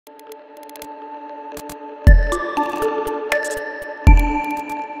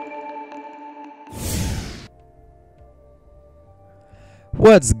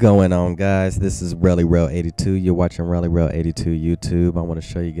What's going on, guys? This is RallyRail82. You're watching RallyRail82 YouTube. I want to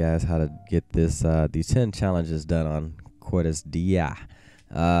show you guys how to get this these 10 challenges done on Cordis DI.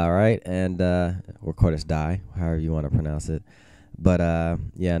 Alright, and or Cordis Die, however you want to pronounce it. But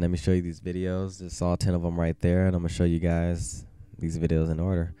yeah, let me show you these videos. It's all 10 of them right there, and I'm gonna show you guys these videos in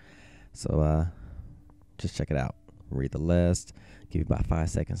order. So just check it out. Read the list, give you about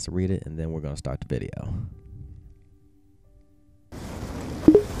 5 seconds to read it, and then we're gonna start the video.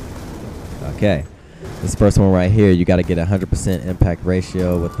 Okay, this first one right here, you got to get 100% impact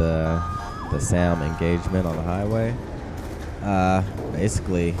ratio with the SAM engagement on the highway.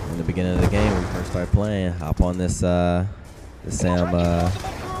 Basically, in the beginning of the game, when you first start playing, hop on this the SAM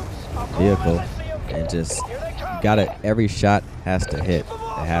vehicle and just every shot has to hit.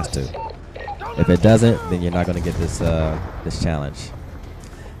 It has to. If it doesn't, then you're not going to get this this challenge.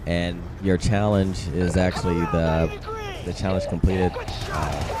 And your challenge is actually the challenge completed.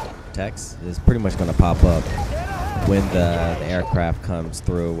 Text is pretty much going to pop up when the aircraft comes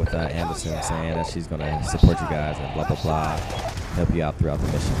through with Anderson saying that she's going to support you guys and blah blah blah, help you out throughout the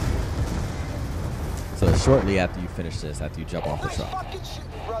mission. So it's shortly after you finish this, after you jump off the truck,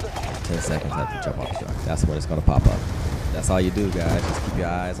 10 seconds after you jump off the truck, that's when it's going to pop up. That's all you do, guys. Just keep your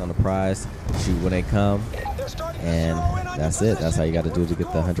eyes on the prize, shoot when they come, and that's it. That's all you got to do to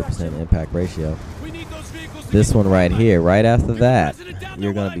get the 100% impact ratio. This one right here, right after that,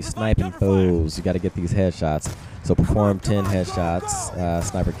 you're going to be sniping foes. You got to get these headshots. So perform 10 headshots,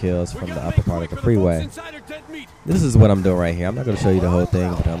 sniper kills from the upper part of the freeway. This is what I'm doing right here. I'm not going to show you the whole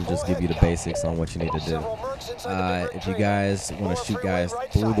thing, but I'm just give you the basics on what you need to do. If you guys want to shoot guys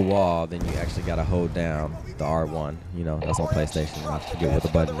through the wall, then you actually got to hold down the R1. You know, that's on PlayStation. I forget what the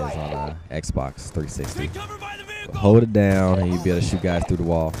button is on Xbox 360. But hold it down, and you'll be able to shoot guys through the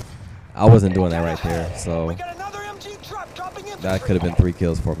wall. I wasn't doing that right there, so that could have been 3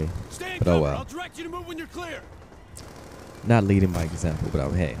 kills for me. But oh well. Not leading by example,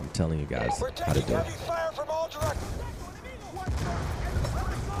 but hey, I'm telling you guys how to do it.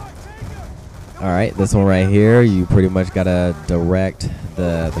 Alright, this one right here, you pretty much gotta direct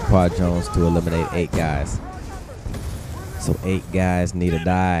the quad drones to eliminate 8 guys. So 8 guys need to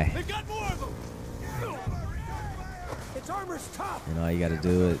die. And all you gotta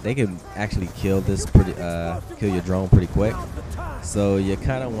do is they can actually kill this kill your drone pretty quick. So you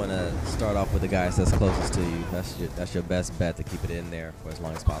kind of want to start off with the guys that's closest to you. That's your best bet to keep it in there for as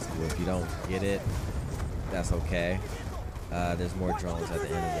long as possible. If you don't get it, that's okay. There's more drones at the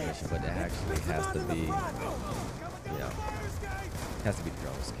end of the mission, but it actually has to be, you know, has to be the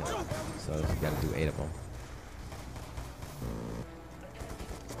drones killing. So you gotta do 8 of them.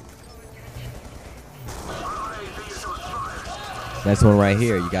 Next one right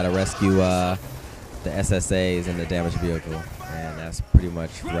here, you gotta rescue the SSAs in the damaged vehicle, and that's pretty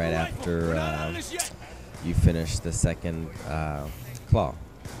much right after you finish the second claw.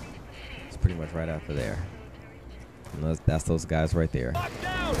 It's pretty much right after there. And that's those guys right there.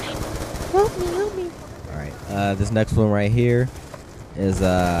 Help me. All right, this next one right here is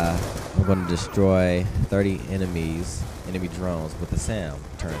we're gonna destroy 30 enemy drones with the SAM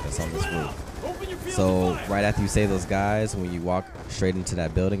turret that's on this roof. So right after you save those guys, when you walk straight into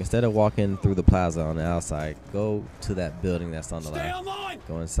that building, instead of walking through the plaza on the outside, go to that building that's on the left.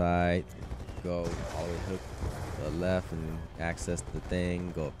 Go inside, go all the way to the left and access the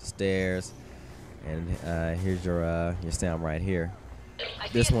thing. Go up the stairs, and here's your SAM right here.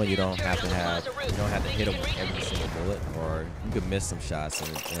 This one you don't have to hit them with every single bullet, or you could miss some shots, and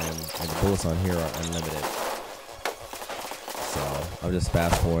the bullets on here are unlimited. So I'm just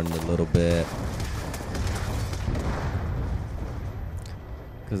fast forwarding a little bit.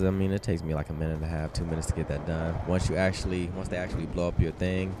 Because I mean, it takes me like a minute and a half, 2 minutes to get that done. Once they actually blow up your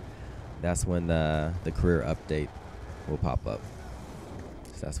thing, that's when the career update will pop up.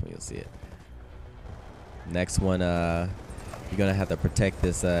 So that's when you'll see it. Next one, you're gonna have to protect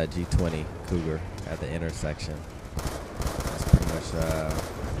this G20 Cougar at the intersection. That's pretty much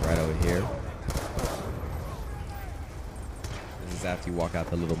right over here. This is after you walk out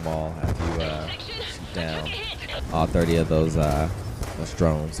the little mall, after you shoot down all 30 of those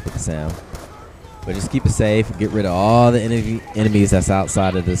drones with the SAM. But just keep it safe, get rid of all the enemies that's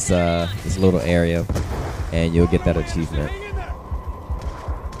outside of this this little area, and you'll get that achievement.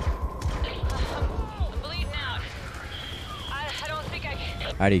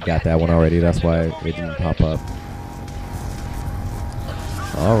 I already got that one already, that's why it didn't pop up.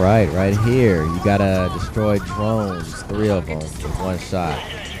 Alright, right here, you gotta destroy drones, 3 of them with 1 shot.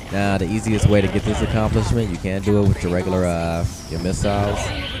 Now, the easiest way to get this accomplishment, you can do it with your regular your missiles,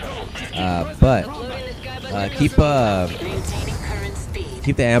 but keep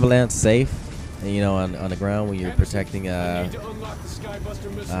keep the ambulance safe, and, you know, on the ground when you're protecting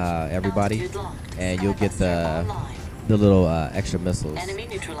everybody, and you'll get the little extra missiles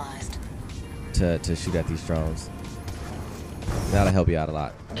to shoot at these drones. That'll help you out a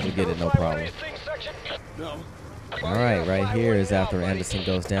lot. You'll get it no problem. Alright, right here is after Anderson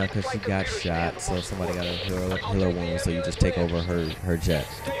goes down because she got shot, so somebody got to heal her wounds, so you just take over her jet.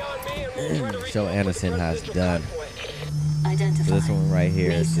 Show Anderson how it's done. So this one right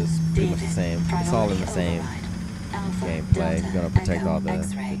here is just pretty much the same. It's all in the same gameplay. You're going to protect all the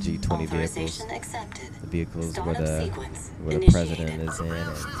G20 vehicles. The vehicles where the president is in,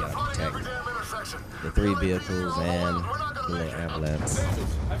 and you got to protect the 3 vehicles and the little ambulance.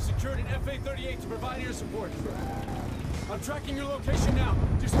 I've secured an FA-38 to provide air support. I'm tracking your location now.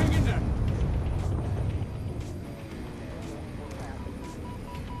 Just hang in there.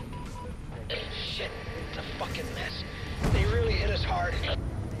 Shit, it's a fucking mess. They really hit us hard.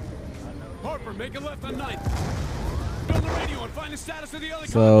 Harper, make a left on 9th. Go on the radio and find the status of the other.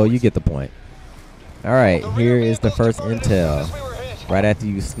 So you get the point. All right, here is the first intel. Right after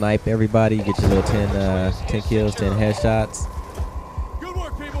you snipe everybody, you get your little 10 kills, 10 headshots. Good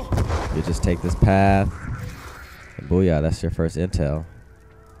work, people. You just take this path. And booyah, that's your first intel.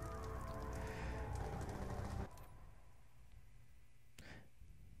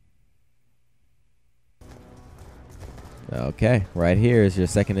 Okay, right here is your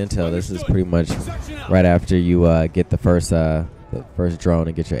second intel. This is pretty much right after you get the first drone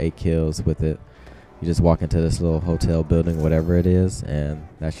and get your 8 kills with it. You just walk into this little hotel building, whatever it is, and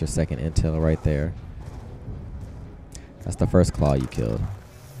that's your second intel right there. That's the first claw you killed.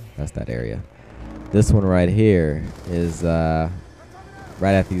 That's that area. This one right here is right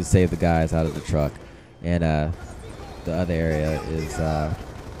after you save the guys out of the truck. And the other area is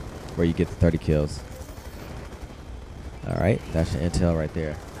where you get the 30 kills. Alright, that's your intel right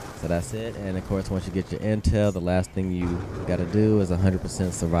there. So that's it. And of course, once you get your intel, the last thing you got to do is 100%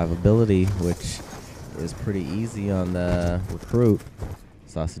 survivability, which is pretty easy on the recruit.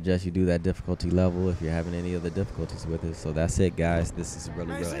 So I suggest you do that difficulty level if you're having any other difficulties with it. So that's it, guys. This is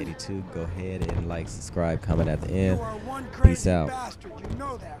Really Real 82. Go ahead and like, subscribe, comment at the end. Peace out. You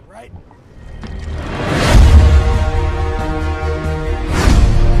know that, right?